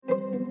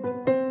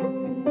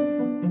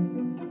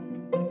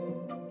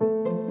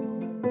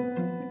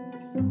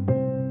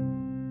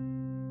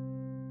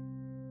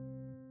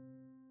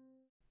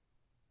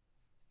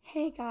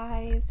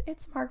guys,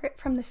 it's Margaret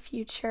from the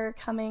future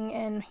coming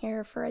in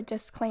here for a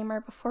disclaimer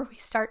before we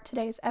start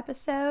today's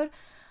episode.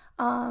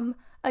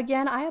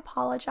 Again, I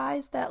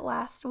apologize that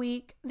last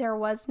week there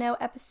was no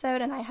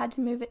episode and I had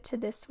to move it to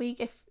this week.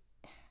 If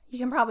you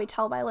can probably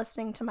tell by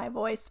listening to my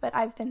voice, but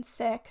I've been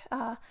sick.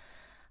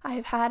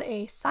 I've had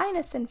a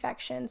sinus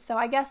infection, so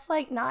I guess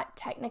not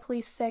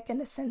technically sick in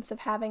the sense of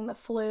having the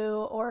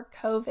flu or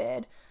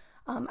COVID.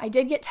 I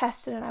did get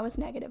tested and I was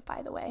negative,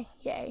 by the way.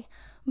 Yay.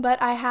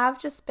 But I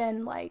have just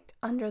been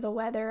under the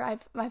weather.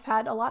 I've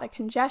had a lot of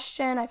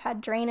congestion. I've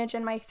had drainage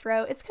in my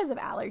throat. It's because of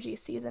allergy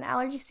season.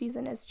 Allergy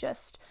season is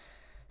just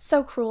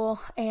so cruel,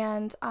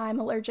 and I'm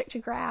allergic to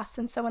grass.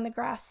 And so when the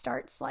grass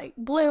starts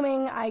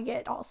blooming, I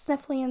get all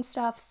sniffly and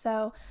stuff.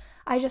 So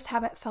I just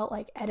haven't felt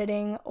like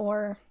editing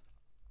or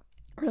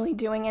really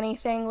doing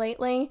anything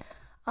lately.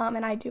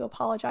 And I do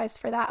apologize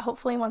for that.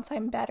 Hopefully once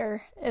I'm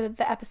better, the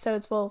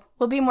episodes will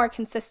be more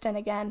consistent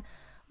again.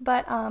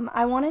 But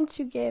I wanted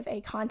to give a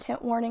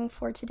content warning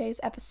for today's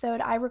episode.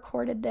 I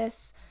recorded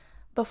this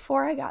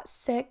before I got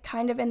sick,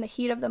 kind of in the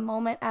heat of the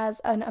moment as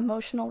an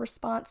emotional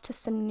response to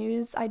some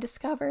news I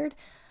discovered.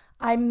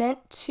 I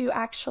meant to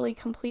actually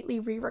completely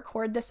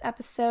re-record this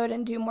episode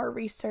and do more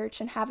research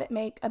and have it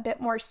make a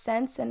bit more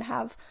sense and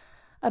have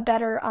a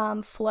better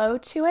flow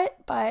to it.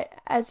 But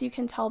as you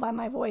can tell by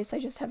my voice, I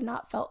just have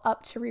not felt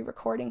up to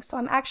re-recording. So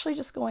I'm actually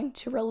just going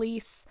to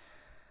release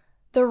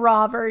the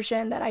raw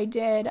version that I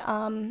did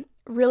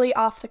really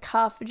off the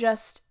cuff,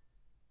 just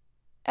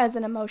as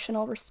an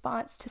emotional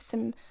response to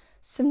some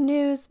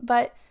news.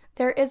 But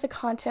there is a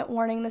content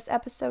warning. This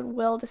episode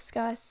will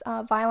discuss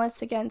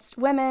violence against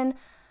women,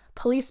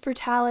 police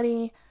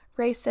brutality,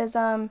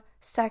 racism,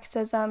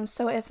 sexism.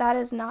 So if that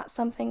is not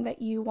something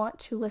that you want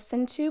to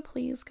listen to,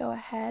 please go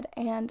ahead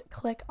and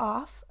click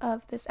off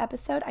of this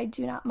episode. I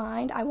do not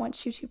mind. I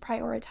want you to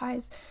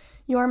prioritize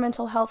your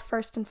mental health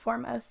first and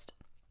foremost.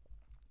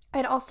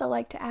 I'd also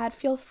like to add,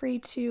 feel free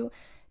to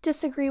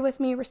disagree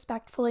with me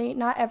respectfully.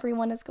 Not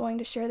everyone is going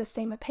to share the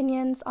same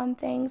opinions on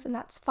things, and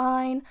that's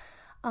fine.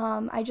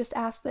 I just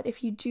ask that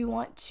if you do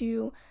want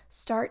to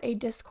start a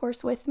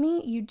discourse with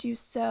me, you do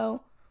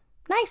so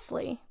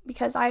nicely,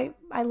 because I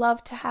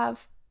love to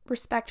have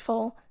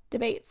respectful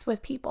debates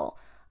with people.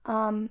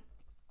 And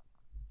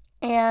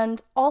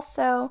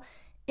also,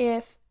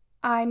 if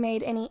I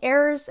made any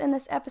errors in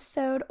this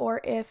episode, or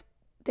if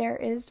there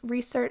is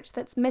research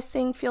that's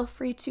missing, feel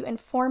free to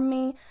inform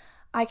me.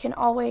 I can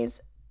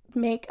always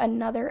make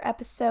another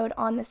episode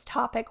on this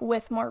topic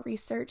with more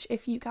research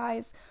if you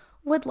guys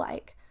would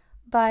like.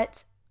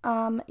 But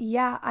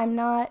yeah, I'm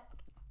not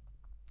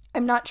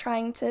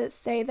trying to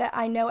say that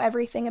I know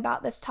everything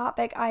about this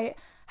topic. I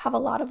have a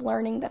lot of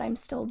learning that I'm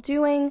still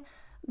doing.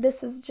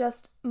 This is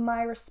just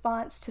my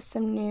response to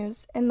some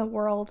news in the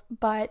world.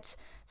 But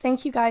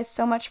thank you guys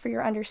so much for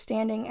your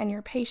understanding and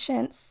your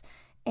patience,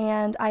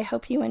 and I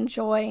hope you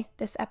enjoy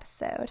this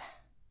episode.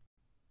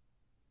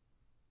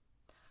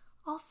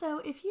 Also,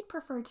 if you'd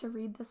prefer to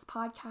read this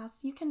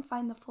podcast, you can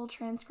find the full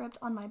transcript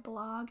on my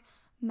blog,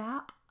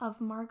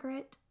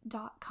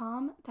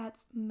 mapofmargaret.com.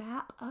 That's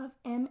map of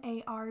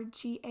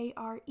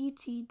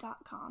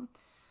MARGARET.com.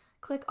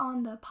 Click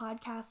on the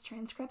podcast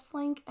transcripts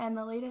link, and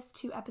the latest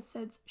 2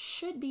 episodes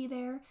should be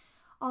there.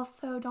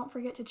 Also, don't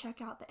forget to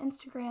check out the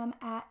Instagram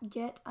at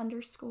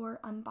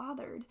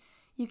get_unbothered.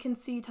 You can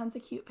see tons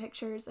of cute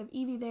pictures of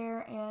Evie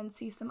there and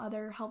see some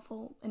other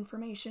helpful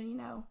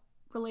information,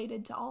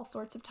 related to all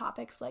sorts of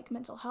topics like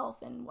mental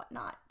health and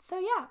whatnot. So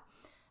yeah,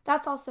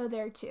 that's also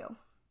there too.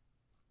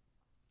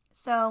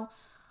 So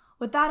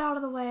with that out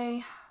of the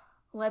way,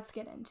 let's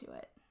get into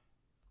it.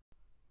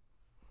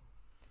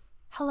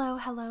 Hello,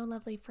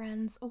 lovely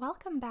friends.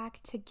 Welcome back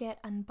to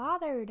Get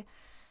Unbothered.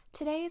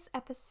 Today's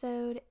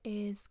episode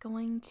is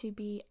going to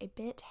be a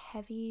bit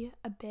heavy,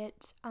 a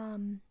bit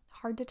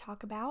hard to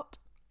talk about,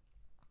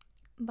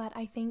 but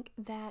I think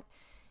that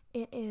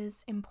it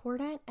is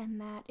important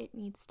and that it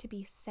needs to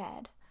be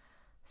said.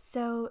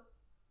 So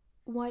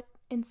what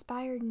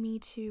inspired me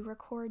to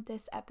record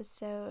this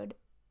episode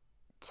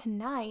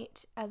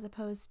tonight, as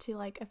opposed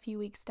to a few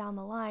weeks down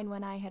the line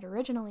when I had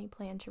originally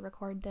planned to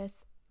record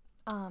this,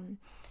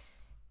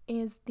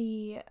 is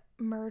the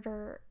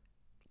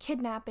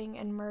kidnapping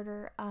and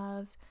murder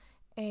of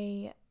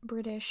a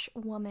British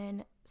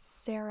woman,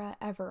 Sarah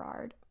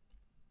Everard.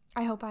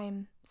 I hope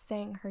I'm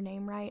saying her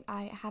name right.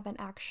 I haven't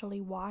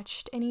actually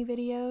watched any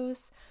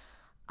videos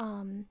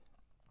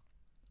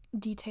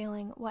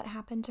detailing what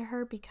happened to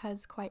her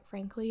because, quite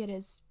frankly, it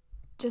is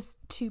just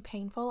too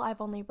painful. I've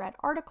only read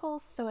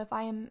articles, so if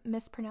I am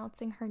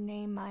mispronouncing her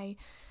name, my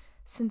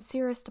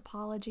sincerest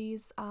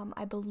apologies.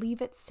 I believe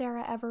it's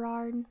Sarah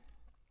Everard.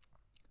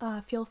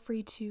 Feel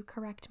free to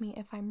correct me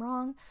if I'm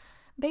wrong.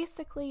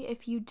 Basically,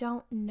 if you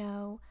don't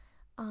know,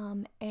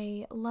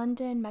 a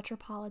London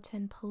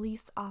Metropolitan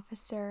Police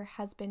officer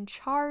has been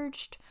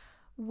charged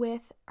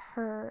with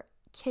her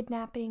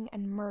kidnapping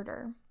and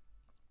murder.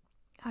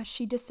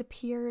 She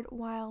disappeared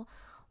while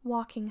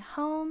walking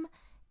home,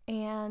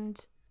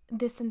 and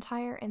this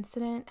entire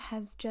incident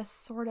has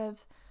just sort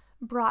of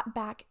brought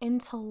back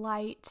into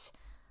light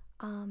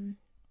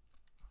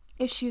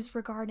issues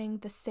regarding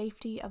the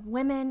safety of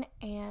women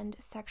and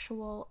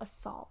sexual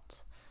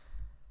assault.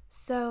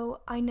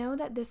 So I know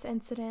that this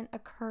incident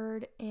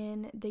occurred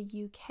in the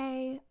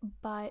UK,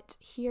 but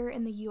here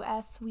in the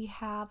US we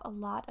have a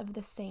lot of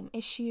the same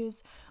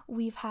issues.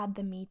 We've had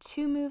the Me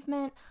Too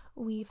movement,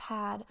 we've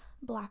had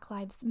Black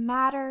Lives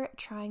Matter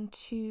trying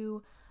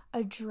to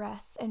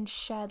address and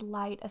shed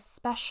light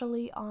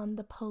especially on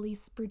the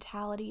police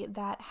brutality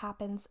that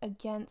happens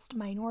against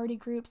minority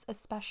groups,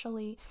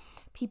 especially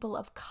people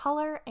of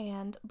color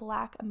and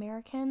Black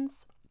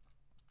Americans.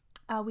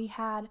 We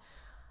had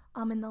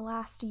in the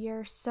last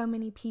year so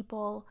many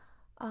people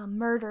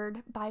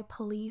murdered by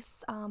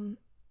police.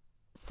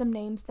 Some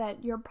names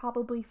that you're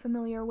probably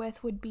familiar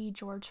with would be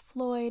George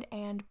Floyd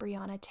and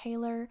Breonna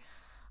Taylor.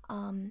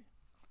 And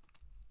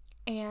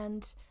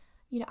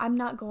I'm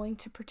not going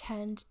to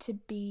pretend to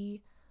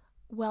be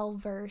well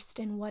versed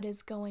in what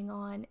is going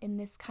on in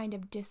this kind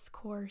of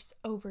discourse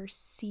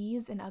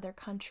overseas in other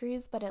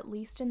countries, but at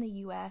least in the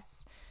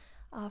US,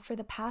 for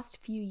the past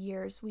few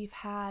years, we've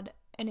had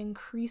an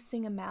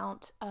increasing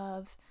amount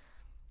of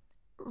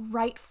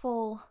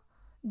rightful,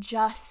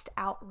 just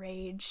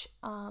outrage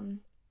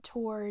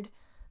toward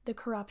the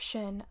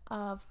corruption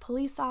of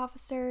police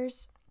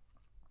officers,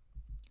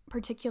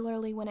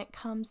 particularly when it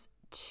comes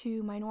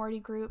to minority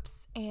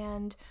groups,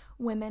 and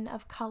women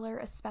of color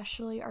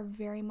especially are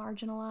very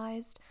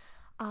marginalized.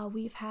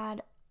 We've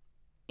had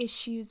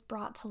issues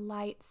brought to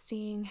light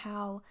seeing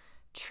how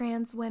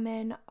trans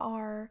women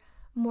are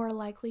more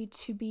likely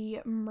to be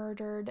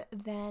murdered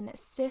than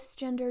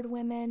cisgendered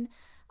women.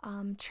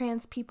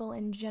 Trans people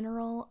in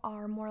general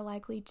are more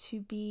likely to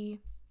be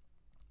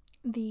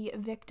the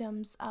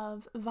victims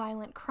of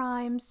violent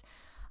crimes.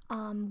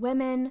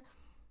 Women,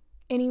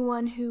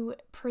 anyone who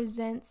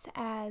presents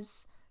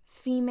as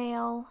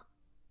female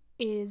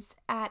is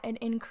at an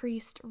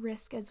increased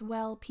risk as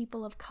well.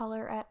 People of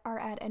color are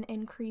at an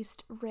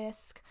increased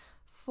risk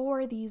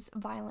for these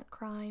violent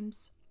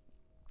crimes.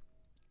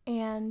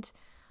 And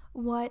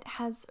what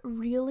has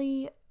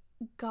really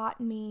got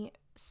me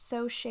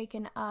so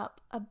shaken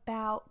up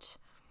about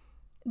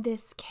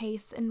this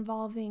case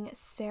involving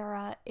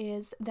Sarah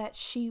is that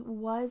she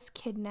was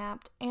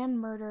kidnapped and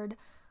murdered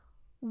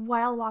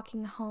while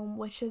walking home,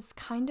 which is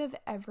kind of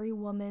every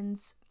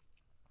woman's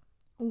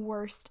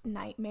worst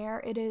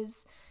nightmare. It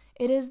is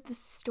the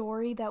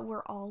story that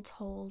we're all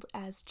told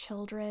as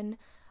children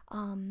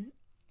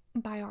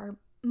by our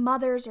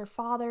mothers or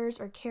fathers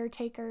or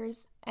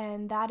caretakers,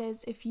 and that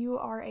is, if you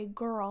are a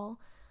girl,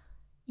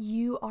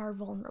 you are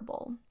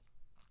vulnerable.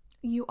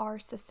 You are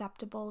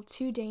susceptible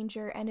to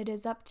danger, and it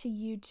is up to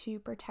you to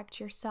protect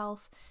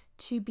yourself,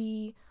 to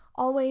be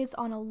always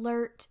on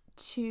alert,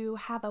 to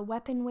have a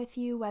weapon with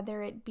you,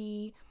 whether it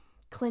be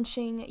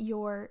clenching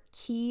your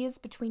keys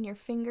between your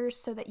fingers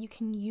so that you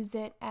can use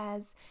it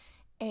as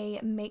a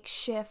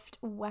makeshift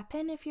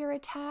weapon if you're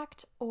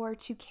attacked, or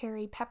to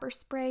carry pepper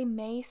spray,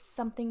 mace,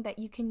 something that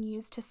you can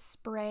use to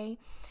spray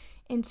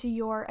into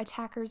your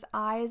attacker's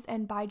eyes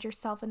and bide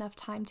yourself enough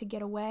time to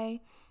get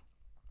away.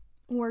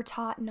 We're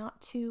taught not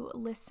to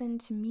listen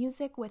to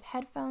music with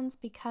headphones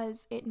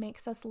because it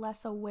makes us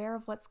less aware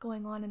of what's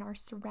going on in our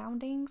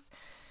surroundings.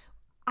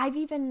 I've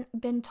even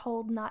been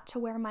told not to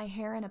wear my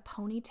hair in a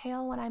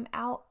ponytail when I'm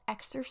out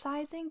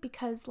exercising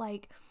because,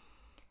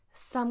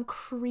 some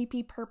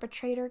creepy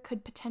perpetrator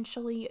could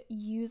potentially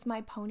use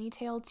my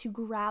ponytail to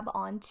grab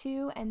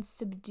onto and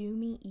subdue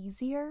me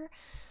easier.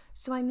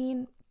 So,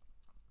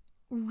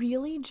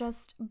 really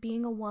just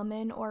being a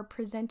woman or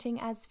presenting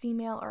as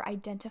female or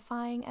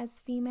identifying as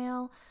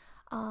female,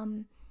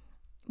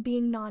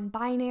 being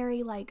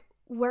non-binary,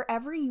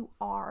 wherever you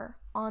are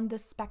on the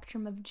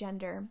spectrum of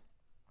gender,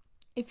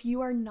 if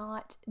you are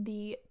not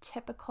the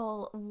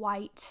typical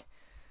white,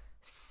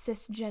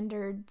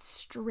 cisgendered,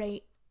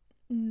 straight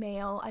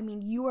male,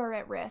 you are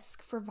at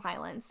risk for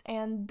violence,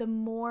 and the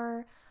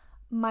more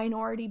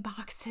minority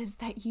boxes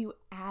that you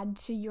add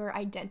to your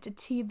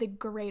identity, the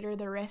greater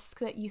the risk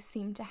that you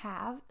seem to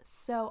have.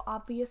 So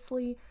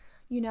obviously,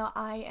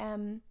 I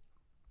am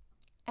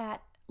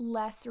at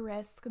less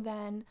risk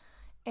than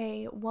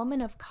a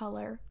woman of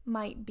color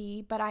might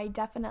be, but I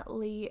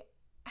definitely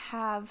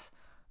have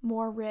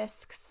more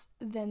risks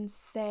than,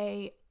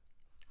 say,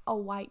 a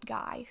white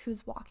guy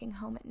who's walking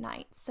home at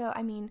night. So,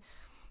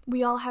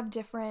 we all have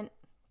different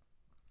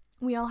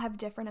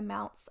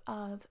amounts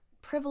of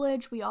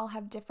privilege. We all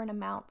have different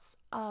amounts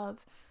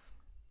of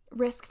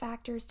risk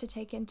factors to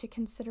take into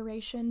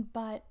consideration,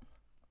 but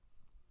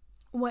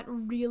what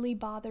really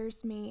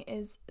bothers me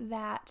is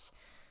that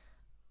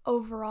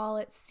overall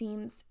it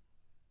seems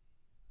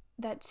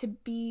that to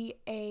be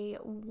a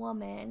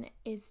woman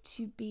is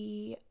to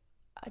be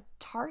a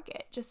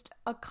target, just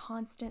a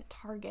constant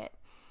target.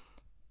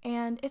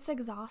 And it's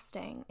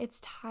exhausting. It's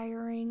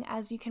tiring,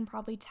 as you can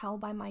probably tell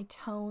by my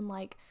tone.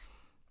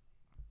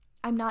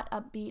 I'm not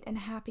upbeat and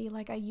happy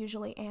like I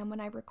usually am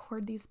when I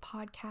record these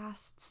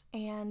podcasts.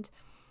 And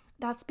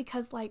that's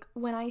because,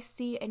 when I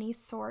see any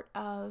sort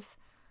of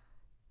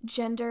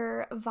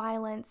gender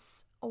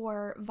violence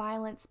or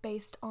violence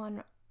based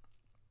on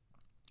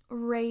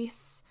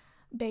race,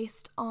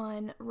 based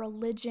on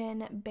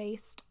religion,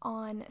 based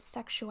on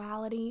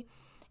sexuality.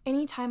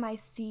 Anytime I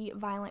see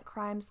violent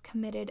crimes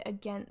committed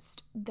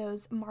against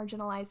those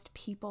marginalized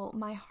people,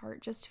 my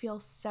heart just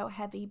feels so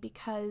heavy,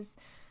 because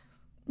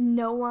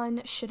no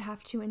one should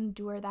have to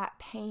endure that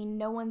pain.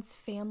 No one's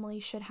family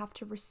should have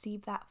to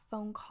receive that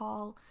phone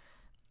call.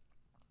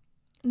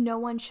 No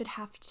one should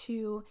have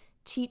to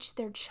teach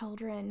their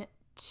children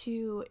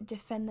to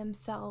defend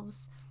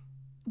themselves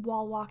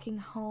while walking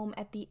home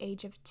at the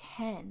age of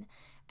 10.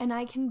 And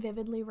I can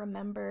vividly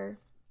remember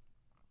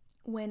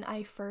when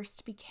I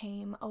first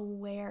became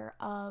aware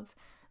of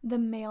the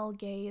male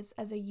gaze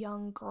as a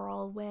young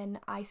girl, when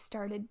I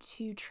started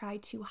to try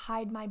to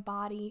hide my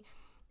body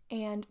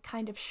and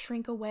kind of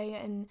shrink away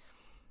and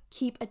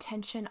keep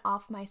attention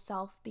off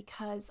myself,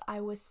 because I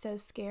was so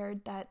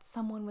scared that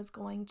someone was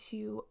going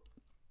to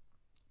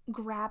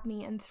grab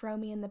me and throw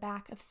me in the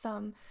back of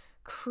some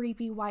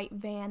creepy white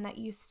van that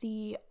you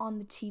see on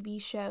the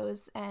TV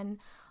shows and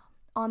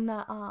on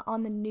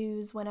the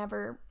news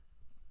whenever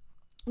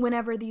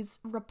these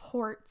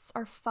reports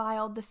are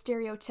filed. The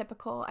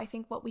stereotypical, I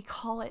think what we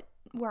call it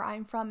where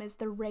I'm from, is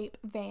the rape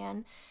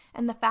van.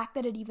 And the fact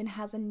that it even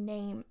has a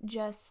name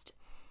just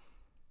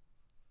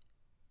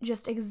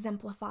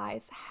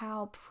exemplifies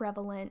how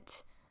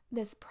prevalent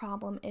this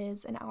problem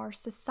is in our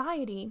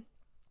society.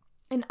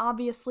 And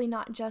obviously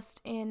not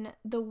just in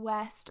the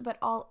West, but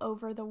all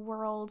over the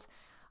world.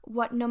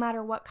 No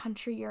matter what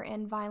country you're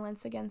in,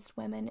 violence against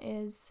women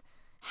is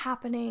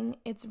happening.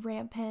 It's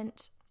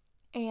rampant.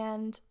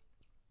 And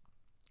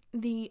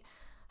the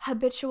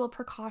habitual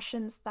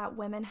precautions that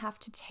women have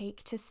to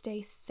take to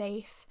stay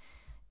safe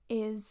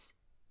is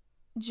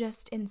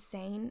just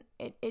insane.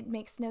 It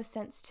makes no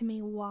sense to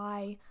me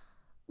why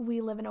we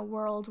live in a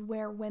world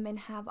where women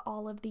have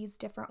all of these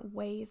different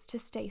ways to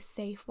stay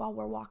safe while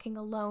we're walking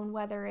alone,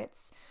 whether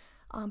it's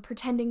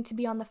pretending to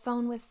be on the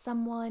phone with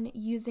someone,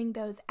 using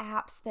those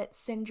apps that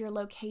send your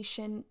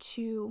location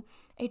to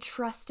a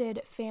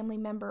trusted family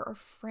member or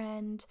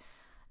friend,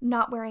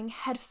 not wearing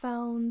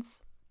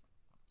headphones,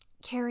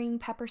 carrying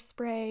pepper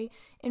spray,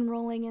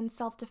 enrolling in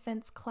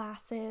self-defense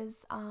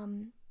classes,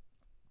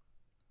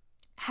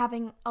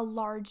 having a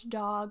large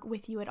dog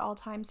with you at all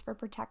times for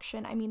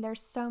protection. I mean,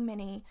 there's so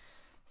many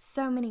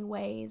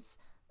ways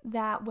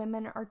that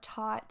women are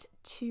taught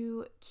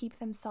to keep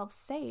themselves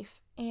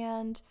safe.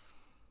 And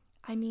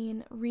I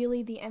mean,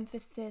 really the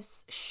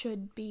emphasis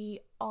should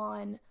be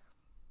on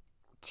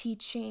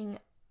teaching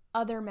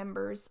other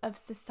members of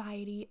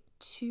society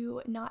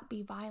to not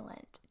be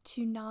violent,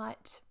 to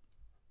not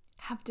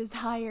have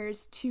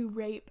desires to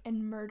rape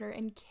and murder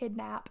and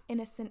kidnap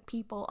innocent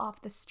people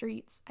off the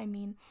streets. I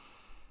mean,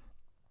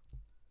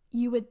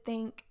 you would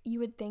think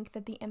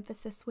that the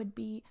emphasis would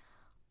be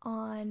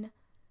on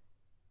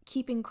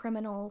keeping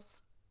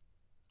criminals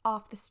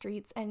off the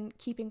streets and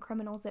keeping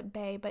criminals at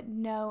bay, but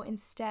no,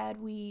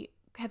 instead we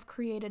have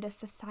created a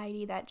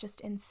society that just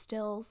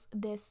instills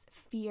this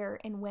fear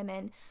in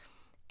women.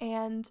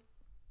 And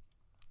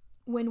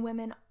when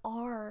women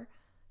are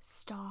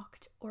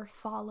stalked or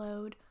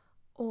followed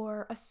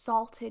or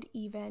assaulted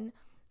even,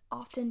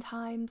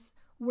 oftentimes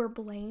we're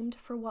blamed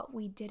for what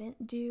we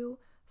didn't do,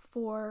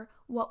 for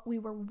what we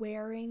were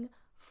wearing,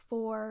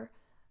 for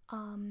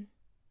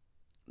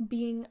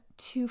being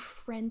too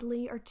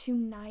friendly or too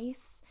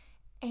nice.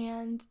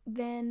 And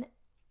then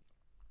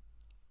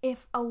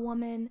if a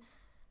woman,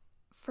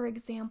 for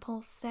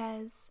example,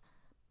 says,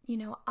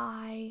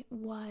 I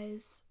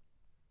was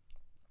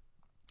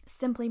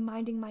simply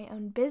minding my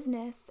own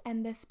business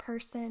and this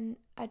person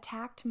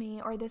attacked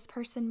me or this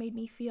person made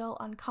me feel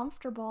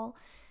uncomfortable,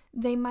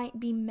 they might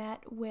be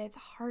met with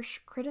harsh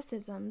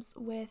criticisms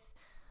with,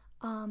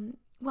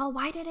 well,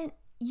 why didn't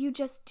you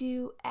just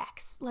do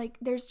X? Like,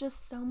 there's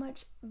just so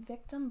much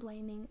victim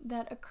blaming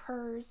that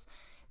occurs.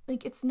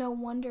 Like, it's no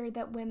wonder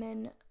that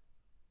women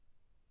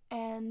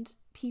and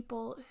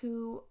people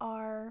who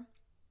are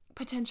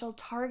potential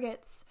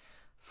targets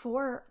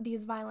for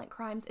these violent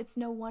crimes, it's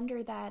no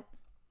wonder that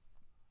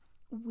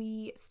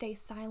we stay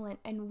silent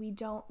and we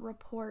don't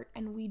report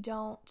and we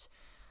don't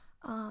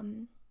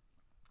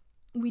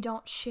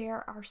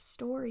share our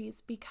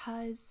stories,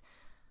 because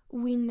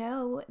we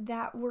know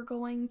that we're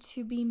going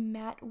to be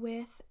met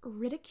with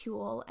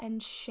ridicule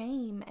and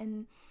shame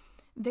and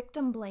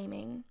victim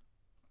blaming.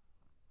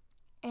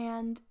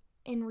 And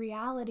in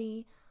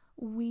reality,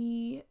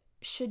 we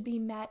should be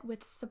met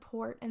with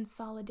support and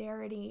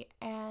solidarity,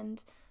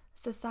 and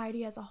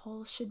society as a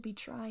whole should be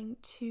trying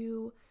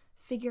to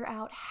figure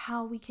out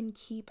how we can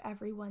keep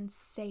everyone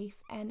safe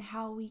and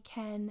how we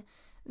can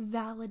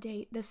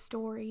validate the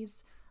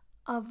stories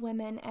of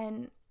women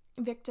and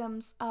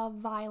victims of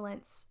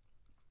violence.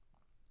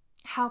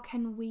 How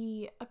can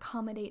we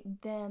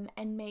accommodate them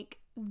and make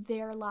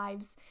their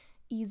lives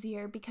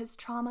easier? Because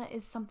trauma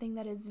is something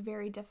that is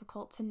very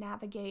difficult to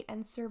navigate,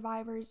 and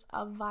survivors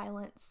of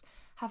violence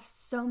have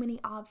so many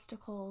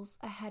obstacles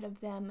ahead of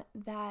them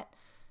that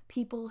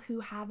people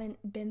who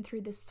haven't been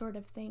through this sort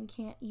of thing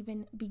can't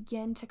even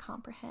begin to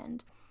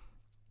comprehend.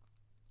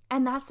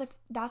 And that's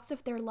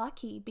if they're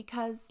lucky,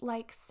 because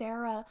like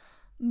Sarah,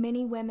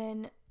 many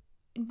women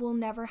will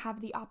never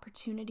have the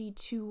opportunity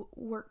to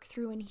work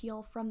through and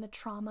heal from the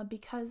trauma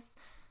because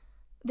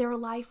their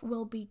life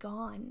will be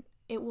gone.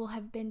 It will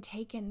have been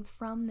taken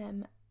from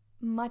them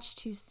much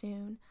too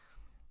soon.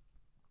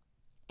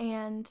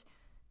 And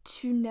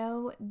to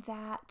know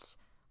that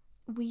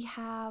we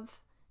have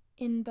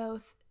in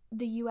both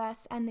the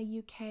US and the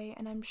UK,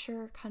 and I'm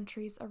sure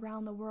countries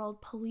around the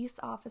world, police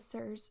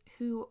officers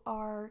who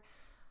are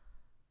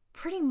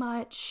pretty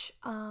much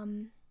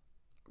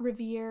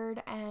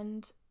revered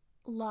and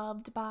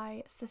loved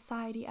by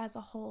society as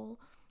a whole,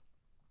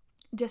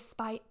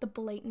 despite the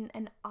blatant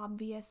and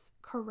obvious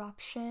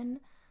corruption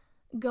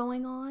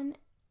going on,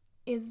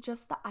 is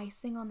just the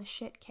icing on the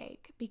shit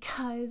cake.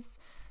 Because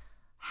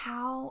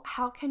how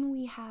can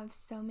we have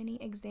so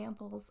many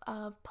examples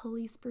of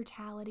police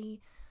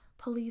brutality,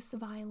 police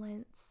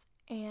violence,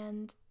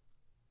 and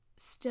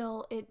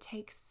still it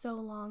takes so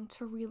long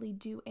to really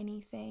do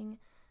anything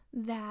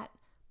that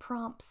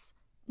prompts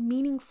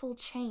meaningful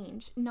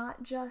change?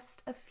 Not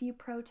just a few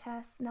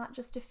protests, not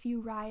just a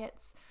few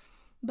riots,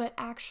 but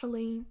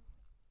actually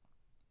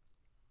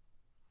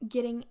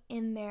getting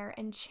in there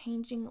and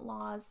changing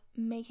laws,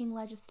 making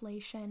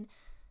legislation,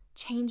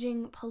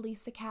 changing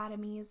police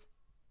academies,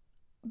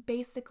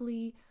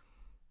 basically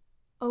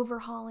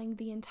overhauling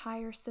the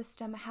entire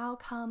system. How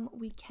come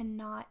we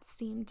cannot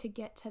seem to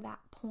get to that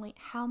point?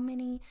 How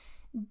many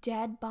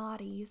dead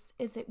bodies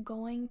is it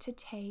going to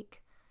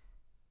take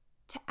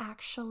to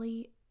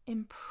actually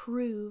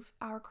improve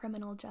our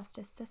criminal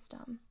justice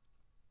system?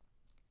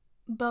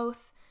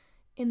 Both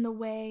in the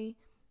way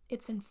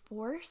it's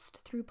enforced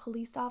through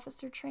police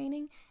officer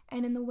training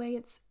and in the way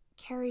it's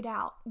carried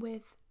out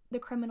with the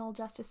criminal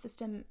justice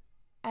system,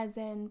 as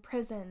in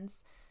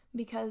prisons,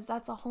 because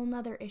that's a whole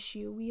nother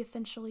issue. We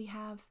essentially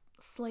have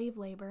slave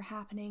labor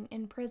happening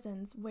in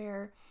prisons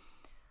where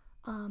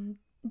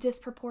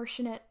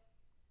disproportionate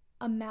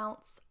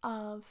amounts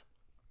of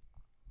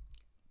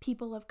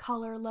people of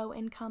color,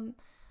 low-income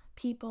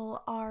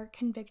people, are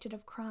convicted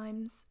of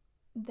crimes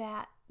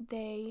that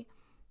they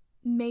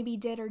maybe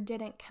did or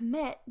didn't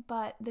commit,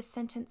 but the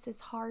sentence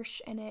is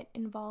harsh and it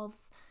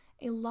involves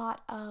a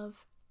lot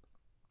of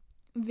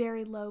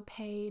very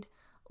low-paid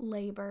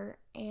labor.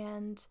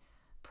 And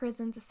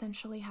prisons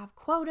essentially have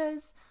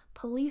quotas.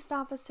 Police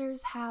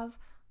officers have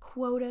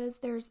quotas.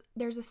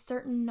 There's a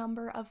certain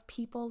number of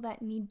people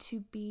that need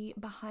to be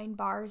behind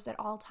bars at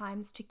all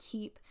times to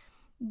keep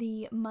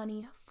the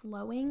money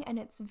flowing, and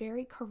it's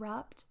very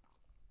corrupt.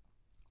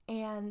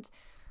 And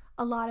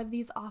a lot of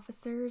these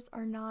officers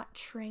are not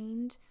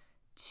trained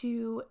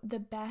to the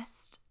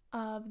best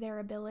of their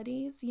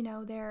abilities. You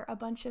know, they're a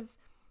bunch of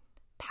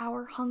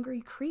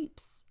power-hungry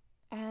creeps,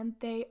 and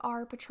they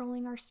are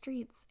patrolling our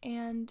streets.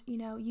 And, you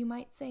know, you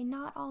might say,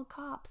 not all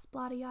cops,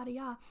 blah, yada,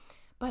 yada.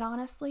 But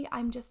honestly,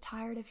 I'm just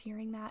tired of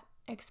hearing that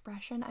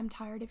expression. I'm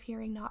tired of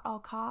hearing not all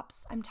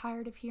cops. I'm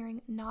tired of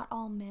hearing not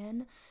all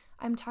men.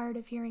 I'm tired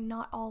of hearing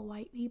not all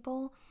white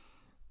people.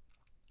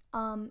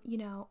 You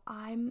know,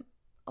 I'm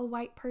a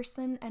white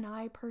person, and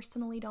I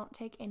personally don't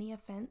take any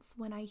offense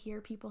when I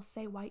hear people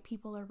say white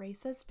people are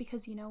racist,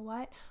 because you know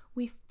what?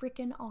 We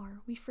freaking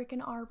are. We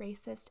freaking are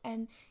racist.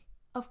 And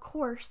of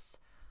course,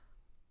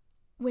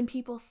 when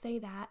people say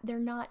that, they're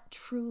not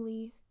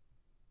truly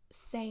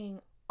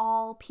saying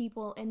all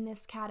people in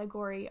this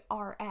category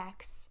are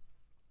X,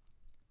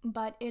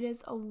 but it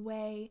is a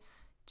way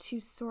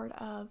to sort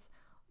of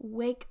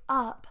wake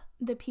up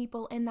the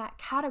people in that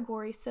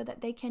category so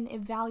that they can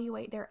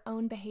evaluate their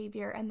own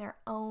behavior and their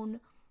own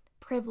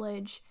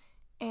privilege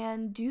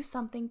and do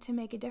something to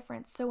make a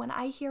difference. So when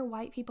I hear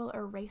white people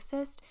are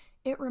racist,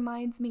 it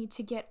reminds me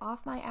to get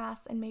off my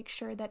ass and make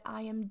sure that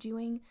I am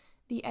doing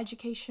the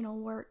educational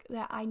work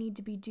that I need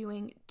to be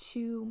doing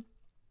to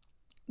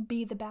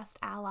be the best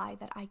ally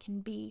that I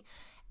can be.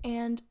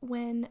 And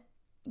when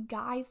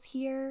guys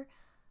hear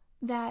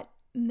that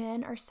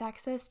men are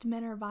sexist,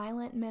 men are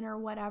violent, men are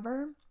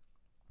whatever,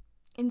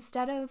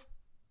 instead of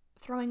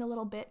throwing a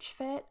little bitch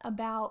fit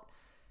about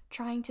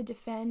trying to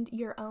defend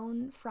your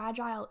own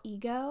fragile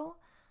ego,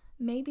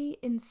 maybe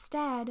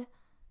instead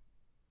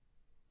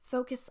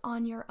focus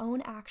on your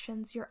own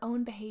actions, your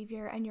own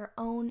behavior, and your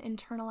own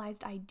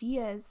internalized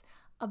ideas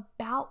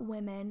about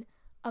women,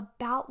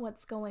 about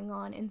what's going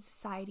on in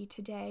society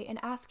today, and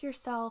ask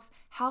yourself,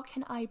 how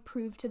can I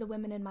prove to the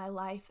women in my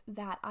life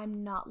that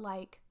I'm not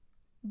like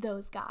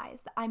those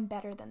guys, that I'm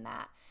better than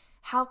that?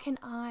 How can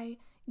I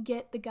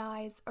get the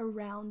guys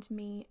around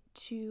me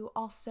to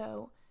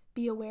also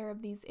be aware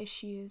of these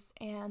issues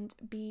and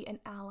be an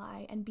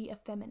ally and be a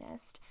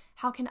feminist?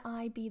 How can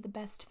I be the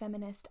best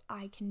feminist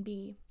I can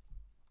be?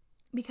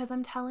 Because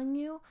I'm telling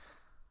you,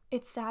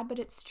 it's sad, but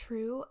it's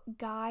true.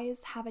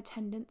 Guys have a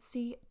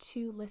tendency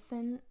to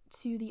listen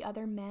to the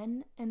other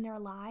men in their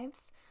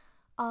lives.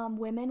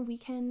 Women, we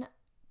can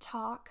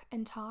talk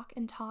and talk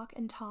and talk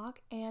and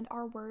talk, and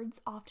our words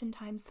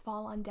oftentimes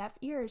fall on deaf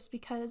ears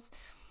because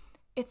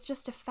it's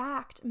just a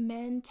fact.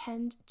 Men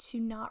tend to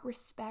not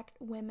respect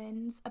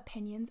women's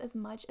opinions as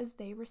much as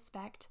they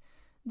respect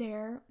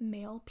their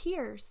male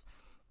peers.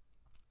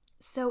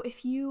 So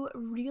if you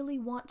really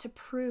want to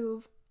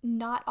prove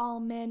not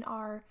all men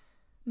are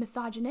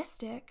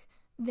misogynistic,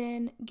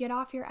 then get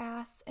off your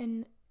ass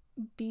and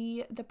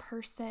be the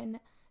person,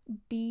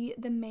 be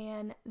the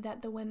man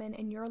that the women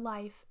in your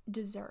life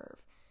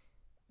deserve.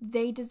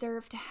 They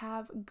deserve to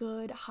have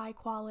good, high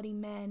quality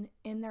men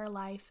in their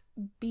life.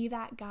 Be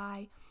that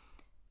guy.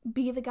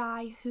 Be the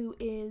guy who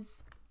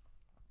is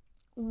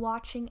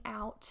watching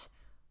out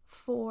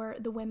for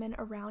the women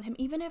around him.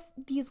 Even if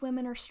these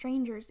women are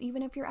strangers,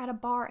 even if you're at a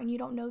bar and you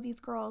don't know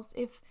these girls,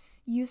 if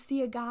you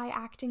see a guy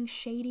acting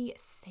shady,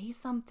 say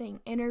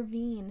something,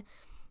 intervene.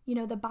 You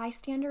know, the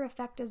bystander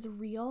effect is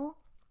real.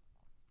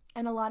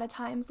 And a lot of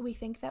times we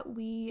think that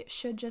we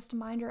should just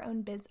mind our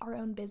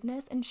own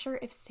business. And sure,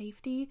 if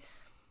safety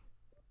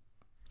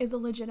is a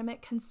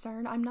legitimate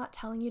concern, I'm not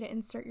telling you to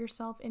insert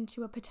yourself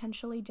into a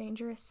potentially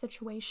dangerous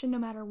situation, no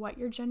matter what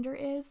your gender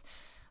is.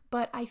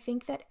 But I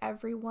think that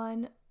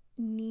everyone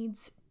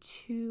needs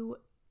to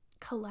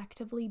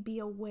collectively be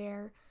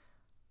aware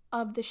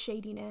of the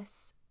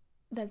shadiness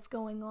that's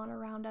going on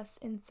around us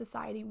in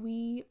society.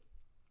 We,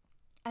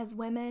 as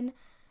women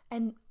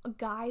and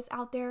guys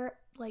out there,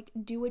 like,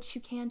 do what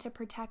you can to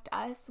protect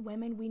us.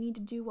 Women, we need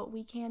to do what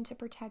we can to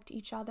protect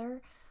each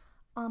other.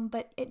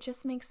 But it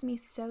just makes me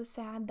so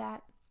sad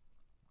that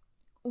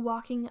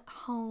walking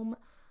home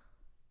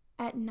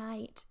at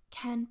night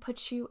can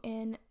put you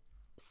in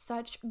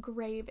such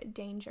grave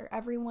danger.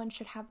 Everyone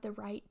should have the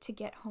right to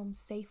get home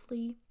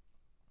safely,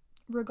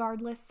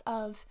 regardless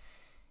of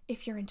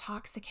if you're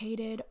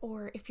intoxicated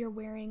or if you're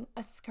wearing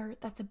a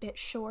skirt that's a bit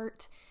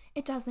short.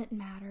 It doesn't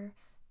matter.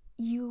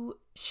 You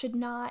should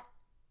not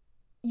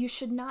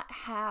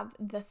have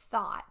the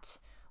thought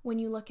when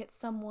you look at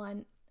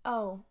someone,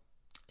 oh,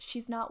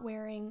 she's not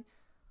wearing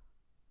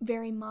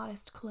very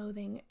modest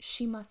clothing,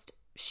 she must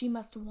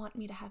want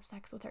me to have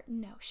sex with her.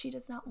 No, she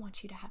does not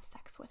want you to have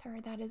sex with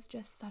her. That is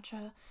just such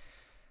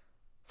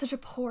a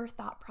poor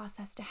thought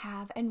process to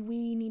have, and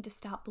we need to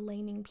stop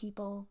blaming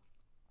people,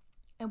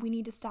 and we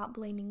need to stop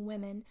blaming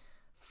women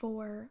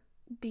for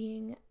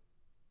being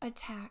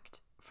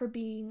attacked, for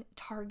being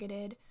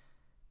targeted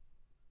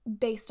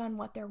based on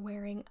what they're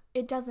wearing.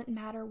 It doesn't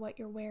matter what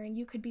you're wearing.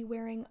 You could be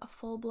wearing a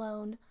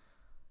full-blown,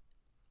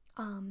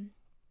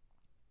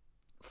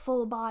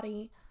 full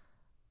body,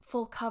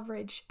 full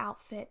coverage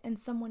outfit, and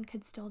someone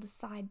could still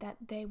decide that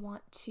they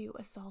want to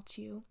assault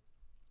you.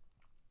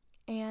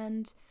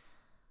 And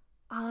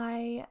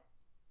I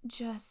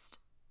just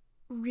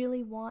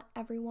really want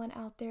everyone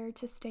out there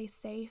to stay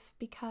safe,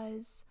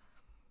 because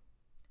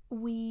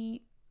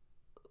we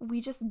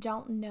just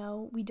don't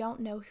know. We don't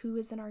know who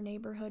is in our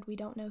neighborhood. We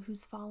don't know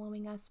who's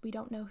following us. We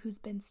don't know who's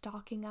been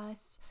stalking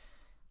us.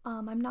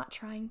 I'm not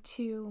trying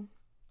to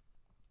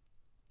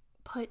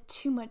put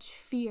too much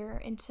fear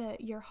into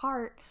your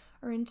heart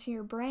or into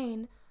your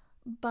brain,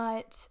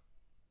 but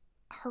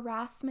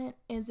harassment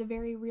is a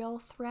very real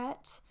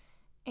threat,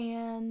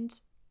 and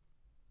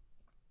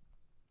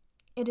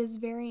it is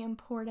very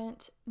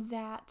important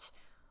that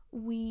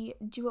we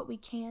do what we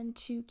can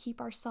to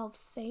keep ourselves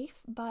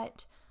safe.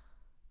 But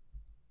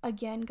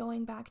again,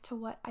 going back to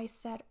what I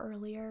said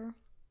earlier,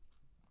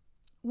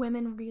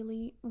 women,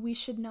 really, we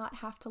should not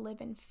have to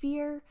live in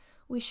fear.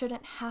 We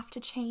shouldn't have to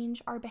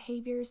change our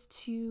behaviors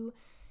to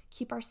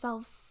keep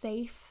ourselves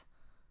safe.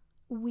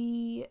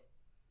 We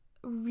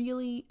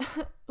really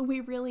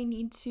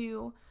need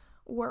to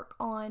work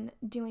on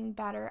doing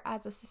better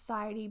as a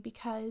society,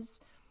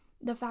 because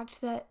the fact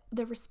that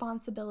the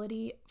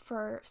responsibility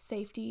for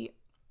safety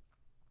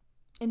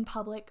in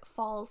public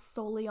falls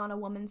solely on a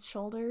woman's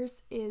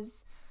shoulders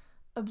is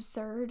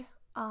absurd.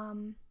 I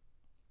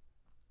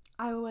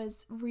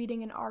was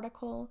reading an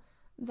article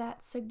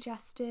that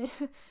suggested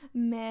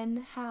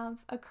men have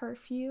a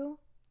curfew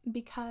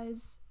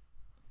because,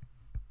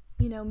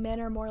 you know, men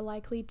are more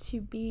likely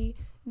to be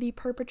the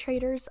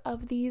perpetrators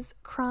of these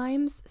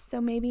crimes.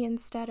 So maybe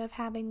instead of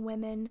having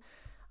women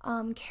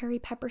carry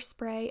pepper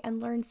spray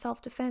and learn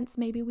self-defense,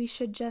 maybe we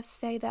should just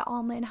say that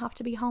all men have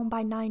to be home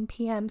by 9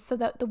 p.m. so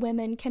that the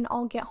women can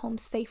all get home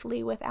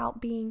safely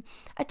without being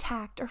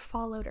attacked or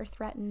followed or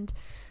threatened.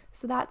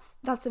 So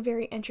that's a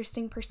very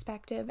interesting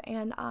perspective,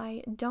 and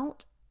I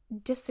don't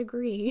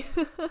disagree.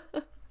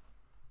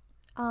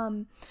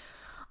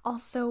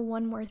 Also,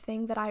 one more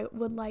thing that I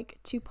would like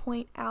to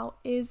point out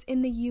is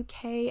in the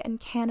UK and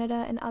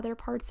Canada and other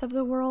parts of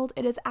the world,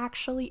 it is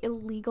actually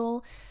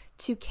illegal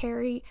to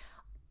carry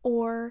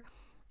or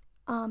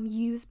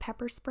use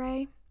pepper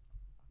spray,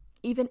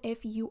 even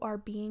if you are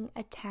being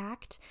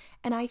attacked.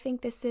 And I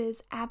think this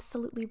is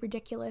absolutely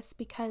ridiculous,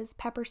 because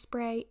pepper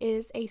spray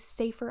is a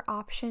safer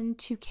option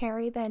to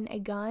carry than a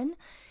gun.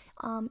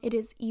 It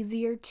is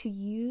easier to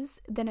use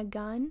than a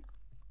gun,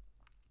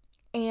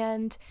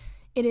 and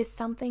it is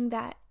something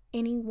that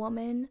any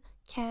woman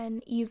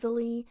can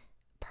easily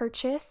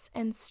purchase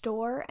and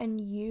store and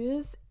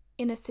use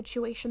in a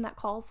situation that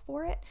calls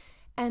for it.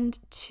 And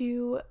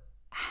to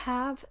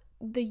have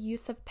the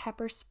use of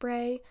pepper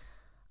spray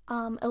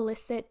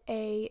elicit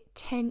a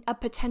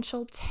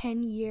potential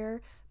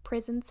 10-year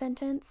prison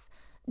sentence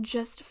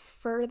just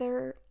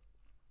further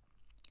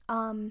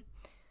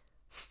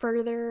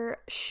further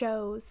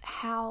shows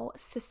how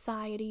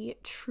society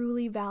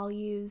truly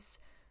values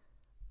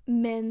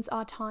men's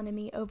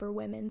autonomy over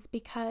women's,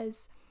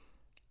 because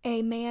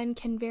a man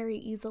can very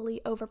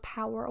easily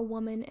overpower a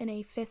woman in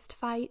a fist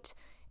fight,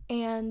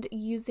 and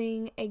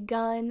using a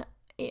gun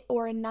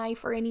or a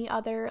knife or any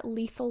other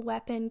lethal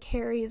weapon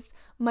carries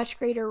much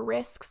greater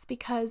risks,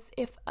 because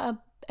if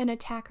an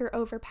attacker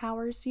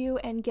overpowers you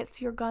and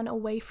gets your gun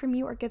away from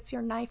you or gets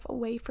your knife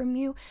away from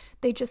you,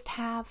 they just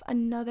have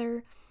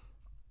another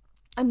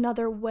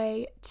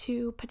way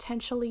to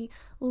potentially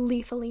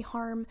lethally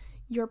harm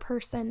your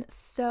person.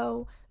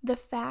 So the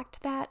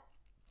fact that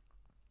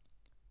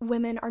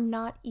women are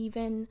not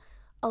even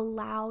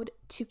allowed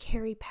to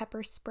carry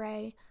pepper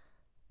spray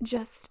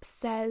just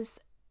says,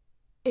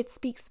 it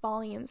speaks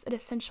volumes. It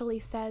essentially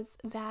says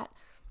that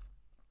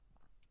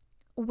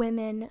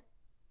women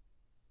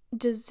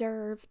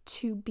deserve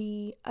to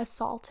be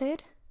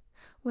assaulted,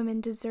 women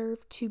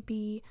deserve to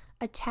be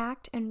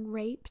attacked and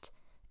raped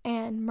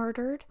and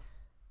murdered,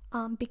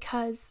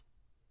 because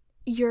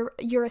you're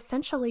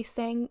essentially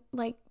saying,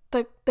 like,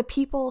 the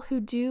people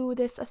who do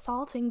this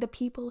assaulting, the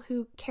people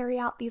who carry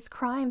out these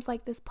crimes,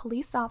 like this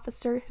police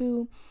officer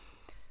who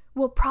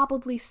will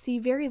probably see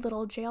very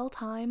little jail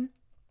time.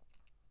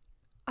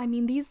 I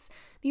mean, these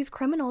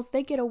criminals,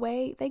 they get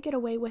away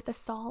with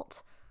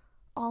assault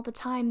all the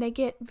time. They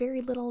get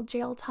very little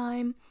jail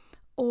time,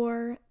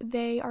 or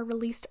they are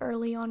released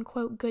early on,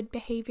 quote, good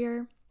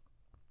behavior.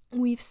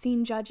 We've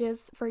seen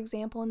judges, for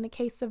example, in the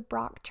case of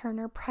Brock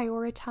Turner,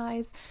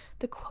 prioritize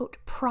the, quote,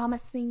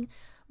 promising,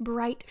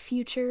 bright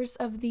futures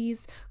of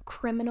these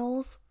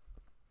criminals,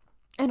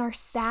 and are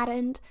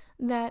saddened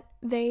that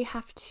they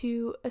have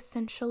to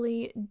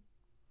essentially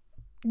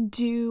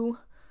do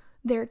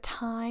their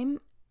time.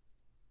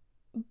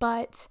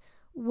 But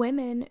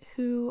women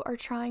who are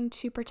trying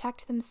to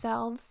protect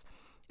themselves,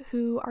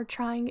 who are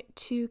trying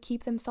to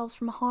keep themselves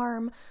from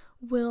harm,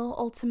 will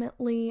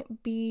ultimately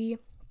be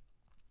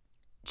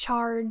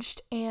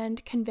charged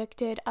and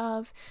convicted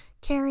of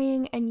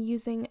carrying and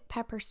using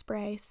pepper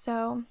spray.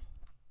 So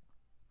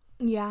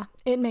yeah,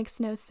 it makes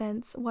no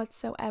sense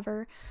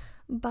whatsoever,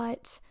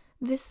 but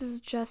this is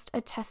just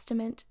a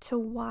testament to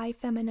why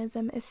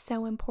feminism is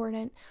so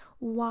important,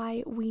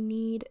 why we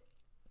need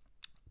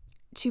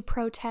to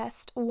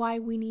protest, why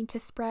we need to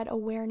spread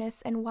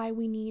awareness, and why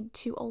we need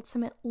to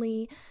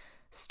ultimately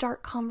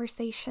start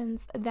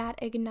conversations that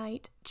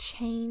ignite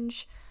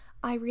change.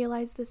 I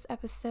realize this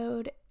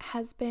episode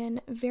has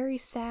been very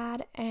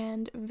sad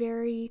and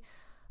very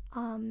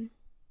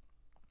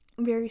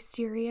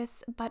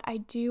serious, but I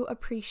do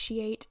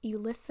appreciate you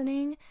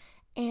listening,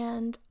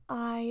 and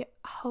I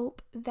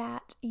hope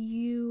that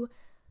you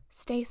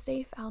stay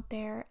safe out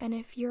there. And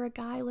if you're a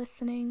guy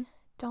listening,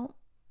 don't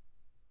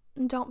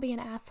be an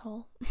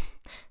asshole.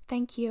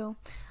 Thank you.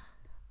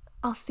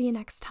 I'll see you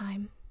next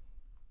time.